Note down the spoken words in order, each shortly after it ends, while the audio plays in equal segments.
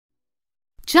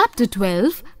Chapter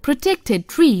 12 Protected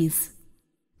Trees.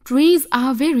 Trees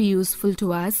are very useful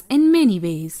to us in many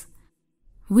ways.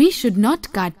 We should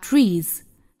not cut trees.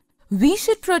 We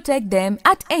should protect them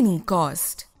at any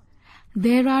cost.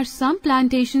 There are some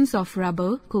plantations of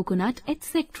rubber, coconut,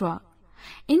 etc.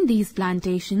 In these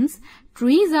plantations,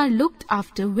 trees are looked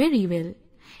after very well.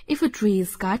 If a tree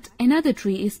is cut, another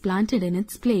tree is planted in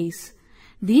its place.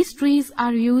 These trees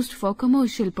are used for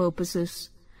commercial purposes.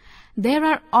 There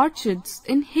are orchards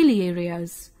in hilly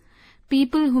areas.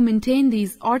 People who maintain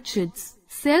these orchards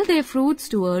sell their fruits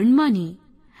to earn money.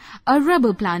 A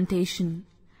rubber plantation.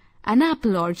 An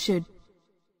apple orchard.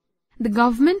 The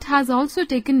government has also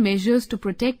taken measures to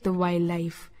protect the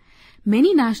wildlife.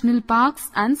 Many national parks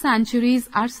and sanctuaries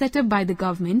are set up by the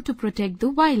government to protect the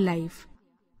wildlife.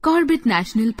 Corbett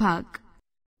National Park.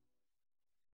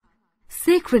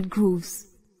 Sacred groves.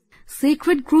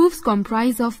 Sacred groves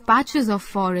comprise of patches of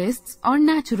forests or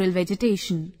natural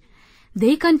vegetation.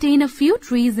 They contain a few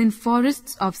trees in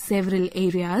forests of several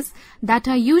areas that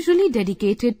are usually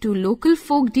dedicated to local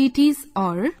folk deities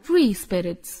or tree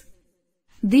spirits.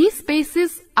 These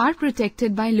spaces are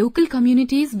protected by local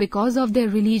communities because of their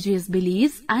religious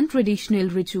beliefs and traditional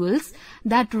rituals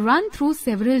that run through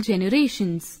several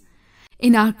generations.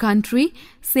 In our country,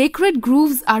 sacred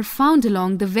groves are found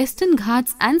along the Western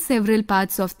Ghats and several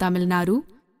parts of Tamil Nadu,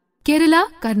 Kerala,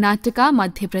 Karnataka,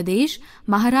 Madhya Pradesh,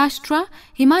 Maharashtra,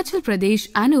 Himachal Pradesh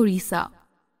and Orissa.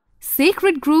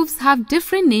 Sacred groves have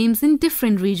different names in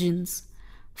different regions.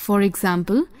 For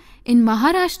example, in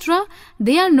Maharashtra,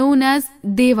 they are known as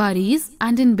Devaris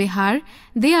and in Bihar,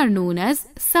 they are known as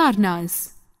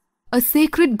Sarnas. A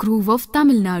sacred grove of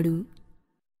Tamil Nadu.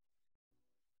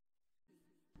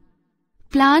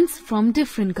 Plants from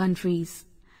different countries.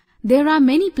 There are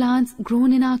many plants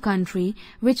grown in our country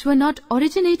which were not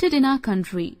originated in our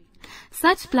country.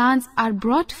 Such plants are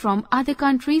brought from other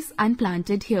countries and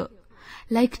planted here.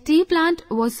 Like tea plant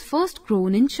was first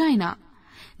grown in China.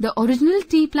 The original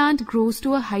tea plant grows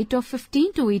to a height of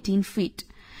 15 to 18 feet,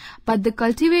 but the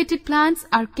cultivated plants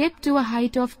are kept to a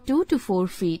height of 2 to 4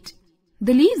 feet.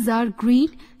 The leaves are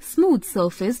green,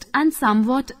 smooth-surfaced and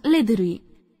somewhat leathery.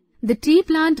 The tea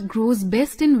plant grows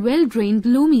best in well-drained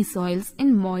loamy soils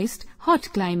in moist, hot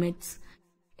climates.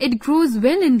 It grows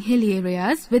well in hilly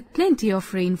areas with plenty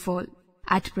of rainfall.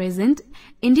 At present,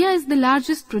 India is the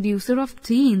largest producer of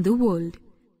tea in the world.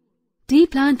 Tea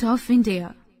plant of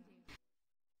India.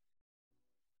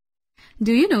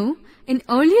 Do you know, in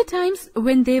earlier times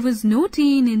when there was no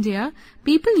tea in India,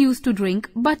 people used to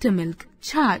drink buttermilk,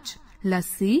 chach,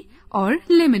 lassi or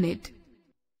lemonade.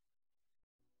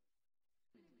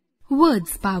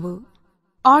 Words power.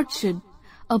 Orchard,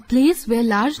 a place where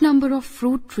large number of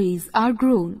fruit trees are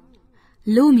grown.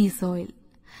 Loamy soil,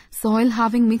 soil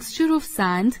having mixture of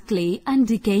sand, clay and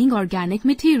decaying organic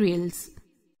materials.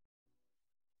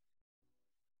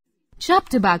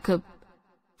 Chapter backup.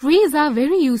 Trees are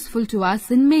very useful to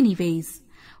us in many ways.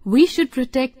 We should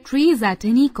protect trees at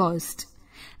any cost.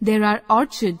 There are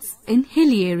orchards in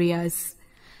hilly areas.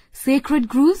 Sacred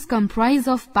groves comprise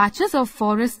of patches of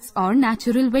forests or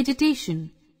natural vegetation.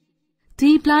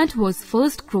 Tea plant was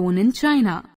first grown in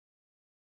China.